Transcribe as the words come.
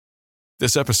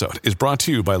This episode is brought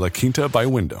to you by La Quinta by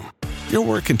Wyndham. Your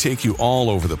work can take you all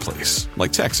over the place,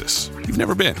 like Texas. You've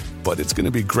never been, but it's going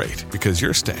to be great because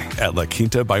you're staying at La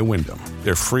Quinta by Wyndham.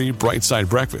 Their free Bright Side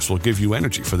breakfast will give you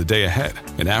energy for the day ahead.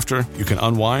 And after, you can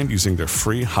unwind using their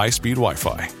free high-speed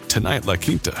Wi-Fi. Tonight, La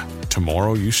Quinta.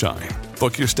 Tomorrow, you shine.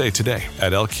 Book your stay today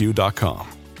at lq.com.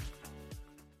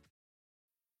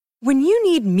 When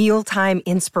you need mealtime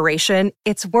inspiration,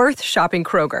 it's worth shopping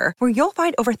Kroger, where you'll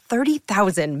find over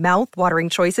 30,000 mouth-watering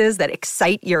choices that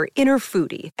excite your inner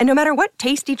foodie. And no matter what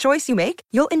tasty choice you make,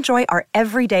 you'll enjoy our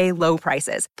everyday low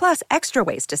prices, plus extra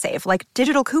ways to save, like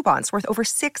digital coupons worth over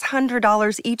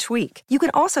 $600 each week. You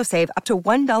can also save up to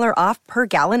 $1 off per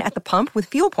gallon at the pump with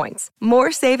fuel points.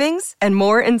 More savings and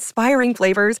more inspiring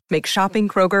flavors make shopping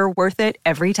Kroger worth it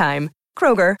every time.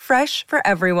 Kroger, fresh for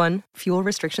everyone. Fuel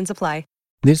restrictions apply.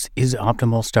 This is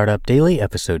Optimal Startup Daily,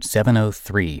 episode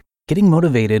 703, Getting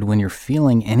Motivated When You're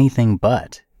Feeling Anything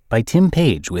But, by Tim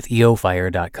Page with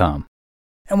eofire.com.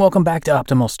 And welcome back to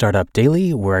Optimal Startup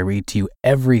Daily, where I read to you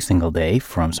every single day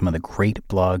from some of the great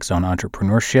blogs on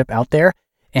entrepreneurship out there.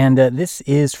 And this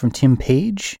is from Tim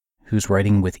Page, who's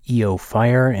writing with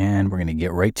EOFire, and we're going to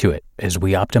get right to it as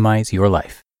we optimize your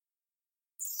life.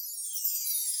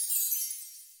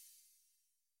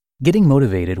 Getting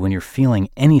Motivated When You're Feeling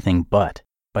Anything But,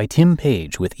 by Tim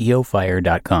Page with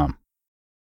eofire.com.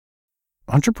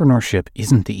 Entrepreneurship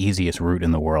isn't the easiest route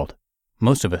in the world.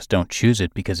 Most of us don't choose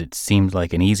it because it seems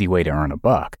like an easy way to earn a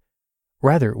buck.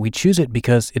 Rather, we choose it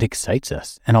because it excites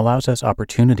us and allows us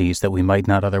opportunities that we might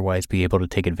not otherwise be able to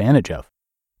take advantage of.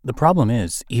 The problem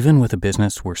is, even with a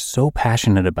business we're so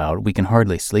passionate about we can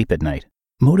hardly sleep at night,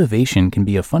 motivation can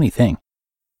be a funny thing.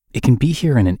 It can be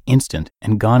here in an instant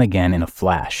and gone again in a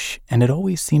flash, and it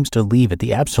always seems to leave at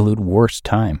the absolute worst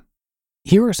time.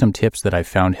 Here are some tips that I've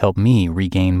found help me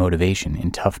regain motivation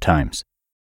in tough times.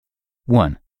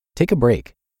 1. Take a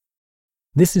break.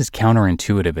 This is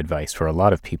counterintuitive advice for a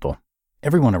lot of people.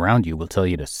 Everyone around you will tell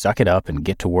you to suck it up and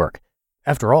get to work.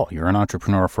 After all, you're an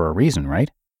entrepreneur for a reason,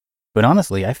 right? But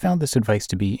honestly, I found this advice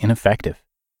to be ineffective.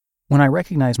 When I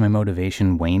recognize my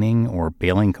motivation waning or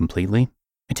bailing completely,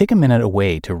 I take a minute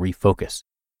away to refocus.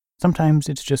 Sometimes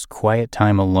it's just quiet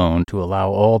time alone to allow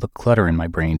all the clutter in my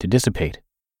brain to dissipate.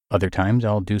 Other times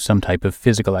I'll do some type of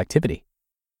physical activity.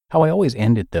 How I always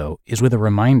end it, though, is with a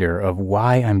reminder of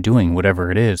why I'm doing whatever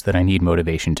it is that I need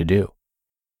motivation to do.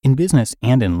 In business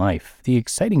and in life, the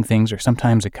exciting things are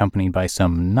sometimes accompanied by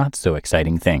some not so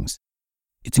exciting things.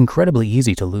 It's incredibly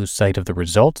easy to lose sight of the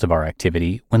results of our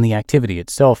activity when the activity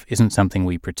itself isn't something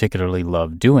we particularly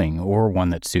love doing or one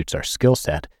that suits our skill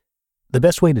set. The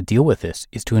best way to deal with this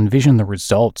is to envision the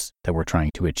results that we're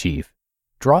trying to achieve.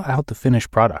 Draw out the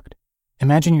finished product.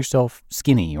 Imagine yourself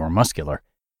skinny or muscular.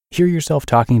 Hear yourself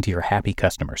talking to your happy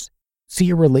customers. See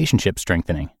your relationship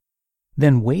strengthening.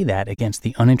 Then weigh that against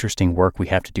the uninteresting work we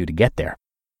have to do to get there.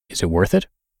 Is it worth it?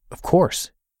 Of course.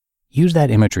 Use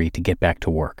that imagery to get back to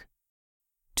work.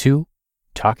 2.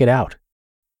 Talk it out.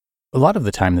 A lot of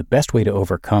the time, the best way to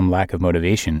overcome lack of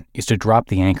motivation is to drop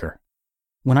the anchor.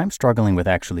 When I'm struggling with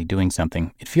actually doing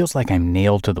something, it feels like I'm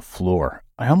nailed to the floor.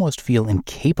 I almost feel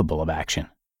incapable of action.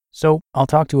 So I'll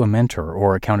talk to a mentor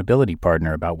or accountability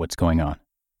partner about what's going on.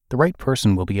 The right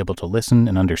person will be able to listen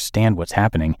and understand what's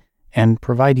happening and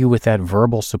provide you with that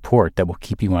verbal support that will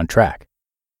keep you on track.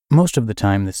 Most of the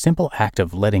time, the simple act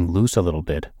of letting loose a little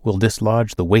bit will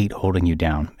dislodge the weight holding you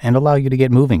down and allow you to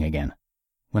get moving again.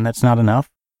 When that's not enough,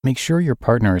 make sure your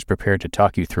partner is prepared to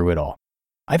talk you through it all.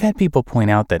 I've had people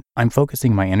point out that I'm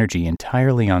focusing my energy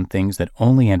entirely on things that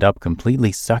only end up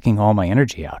completely sucking all my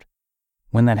energy out.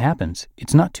 When that happens,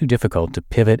 it's not too difficult to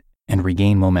pivot and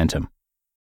regain momentum.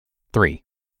 3.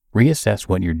 Reassess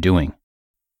what you're doing.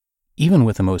 Even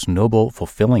with the most noble,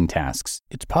 fulfilling tasks,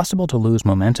 it's possible to lose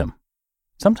momentum.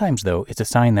 Sometimes, though, it's a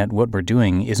sign that what we're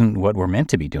doing isn't what we're meant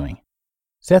to be doing.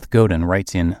 Seth Godin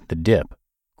writes in The Dip,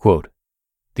 quote,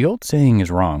 "The old saying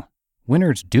is wrong.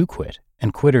 Winners do quit,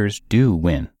 and quitters do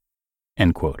win."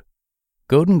 End quote.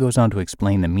 Godin goes on to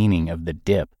explain the meaning of the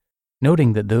dip,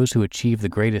 noting that those who achieve the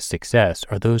greatest success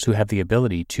are those who have the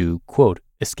ability to, quote,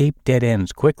 escape dead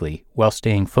ends quickly while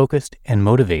staying focused and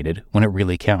motivated when it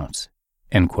really counts,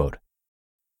 end quote.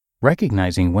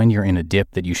 Recognizing when you're in a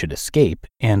dip that you should escape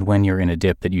and when you're in a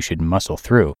dip that you should muscle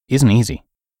through isn't easy.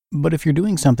 But if you're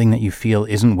doing something that you feel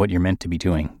isn't what you're meant to be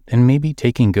doing, then maybe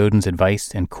taking Godin's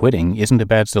advice and quitting isn't a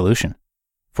bad solution.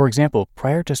 For example,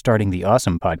 prior to starting the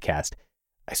Awesome podcast,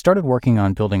 I started working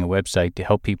on building a website to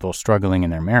help people struggling in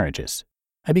their marriages.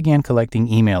 I began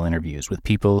collecting email interviews with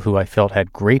people who I felt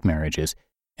had great marriages,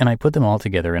 and I put them all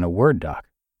together in a Word doc.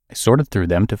 I sorted through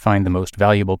them to find the most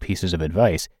valuable pieces of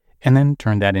advice, and then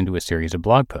turned that into a series of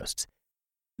blog posts.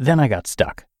 Then I got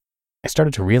stuck. I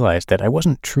started to realize that I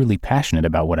wasn't truly passionate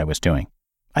about what I was doing.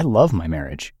 I love my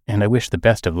marriage, and I wish the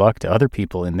best of luck to other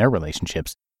people in their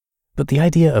relationships. But the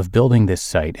idea of building this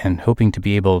site and hoping to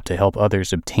be able to help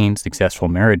others obtain successful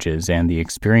marriages and the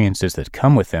experiences that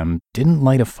come with them didn't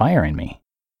light a fire in me.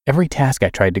 Every task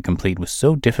I tried to complete was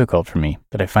so difficult for me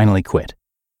that I finally quit.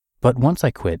 But once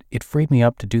I quit, it freed me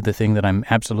up to do the thing that I'm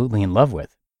absolutely in love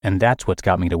with, and that's what's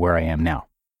got me to where I am now.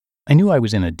 I knew I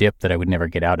was in a dip that I would never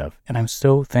get out of, and I'm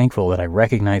so thankful that I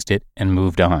recognized it and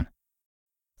moved on.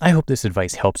 I hope this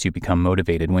advice helps you become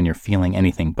motivated when you're feeling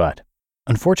anything but.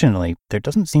 Unfortunately, there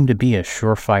doesn't seem to be a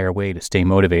surefire way to stay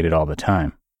motivated all the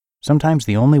time. Sometimes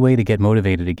the only way to get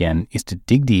motivated again is to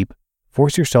dig deep,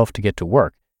 force yourself to get to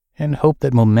work, and hope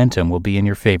that momentum will be in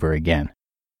your favor again.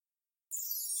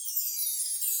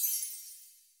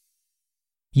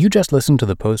 You just listened to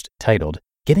the post titled,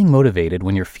 Getting Motivated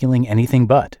When You're Feeling Anything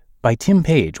But, by Tim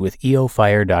Page with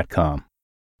eofire.com.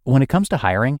 When it comes to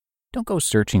hiring, don't go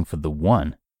searching for the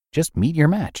one. Just meet your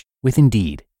match with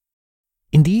Indeed.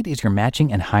 Indeed is your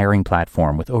matching and hiring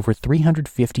platform with over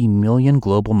 350 million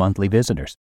global monthly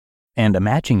visitors, and a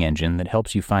matching engine that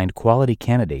helps you find quality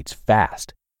candidates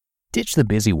fast. Ditch the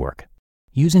busy work.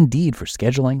 Use Indeed for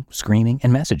scheduling, screening,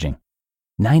 and messaging.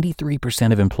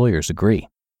 93% of employers agree.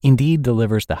 Indeed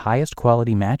delivers the highest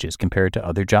quality matches compared to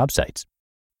other job sites.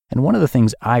 And one of the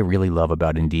things I really love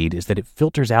about Indeed is that it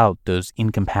filters out those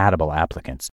incompatible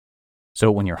applicants.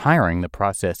 So when you're hiring, the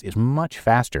process is much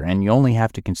faster and you only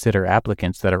have to consider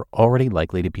applicants that are already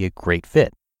likely to be a great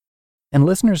fit. And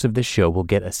listeners of this show will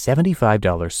get a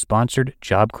 $75 sponsored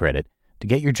job credit to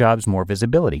get your jobs more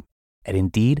visibility at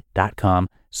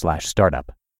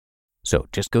Indeed.com/startup. So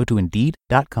just go to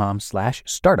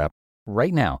Indeed.com/startup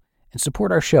right now and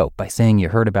support our show by saying you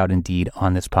heard about Indeed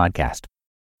on this podcast.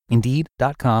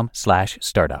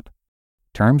 Indeed.com/startup.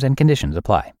 Terms and conditions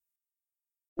apply.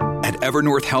 At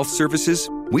Evernorth Health Services,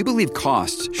 we believe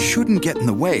costs shouldn't get in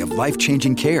the way of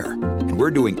life-changing care, and we're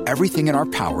doing everything in our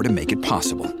power to make it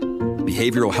possible.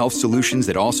 Behavioral health solutions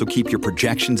that also keep your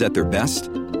projections at their best?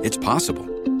 It's possible.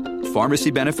 Pharmacy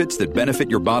benefits that benefit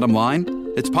your bottom line?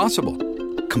 It's possible.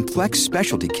 Complex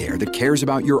specialty care that cares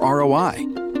about your ROI?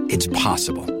 It's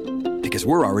possible. Because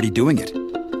we're already doing it.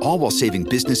 All while saving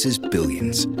businesses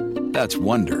billions. That's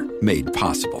Wonder made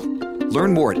possible.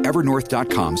 Learn more at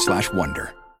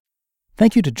evernorth.com/wonder.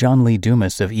 Thank you to John Lee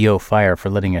Dumas of EO Fire for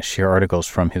letting us share articles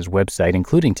from his website,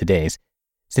 including today's.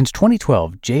 Since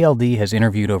 2012, JLD has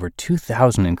interviewed over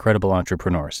 2,000 incredible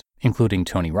entrepreneurs, including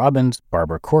Tony Robbins,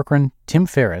 Barbara Corcoran, Tim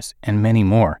Ferriss, and many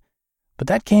more. But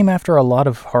that came after a lot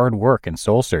of hard work and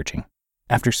soul-searching.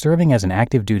 After serving as an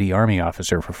active duty Army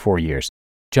officer for 4 years,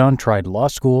 John tried law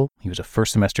school, he was a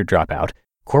first-semester dropout,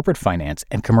 corporate finance,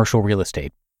 and commercial real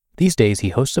estate. These days, he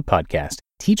hosts a podcast,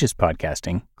 teaches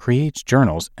podcasting, creates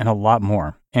journals, and a lot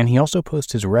more. And he also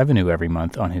posts his revenue every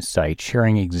month on his site,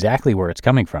 sharing exactly where it's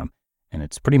coming from. And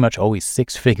it's pretty much always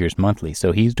 6 figures monthly,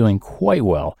 so he's doing quite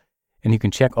well. And you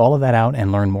can check all of that out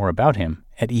and learn more about him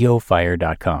at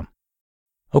eofire.com.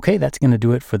 Okay, that's going to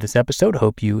do it for this episode.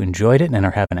 Hope you enjoyed it and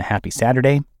are having a happy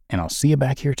Saturday. And I'll see you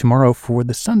back here tomorrow for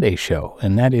the Sunday show,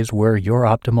 and that is where your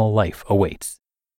optimal life awaits.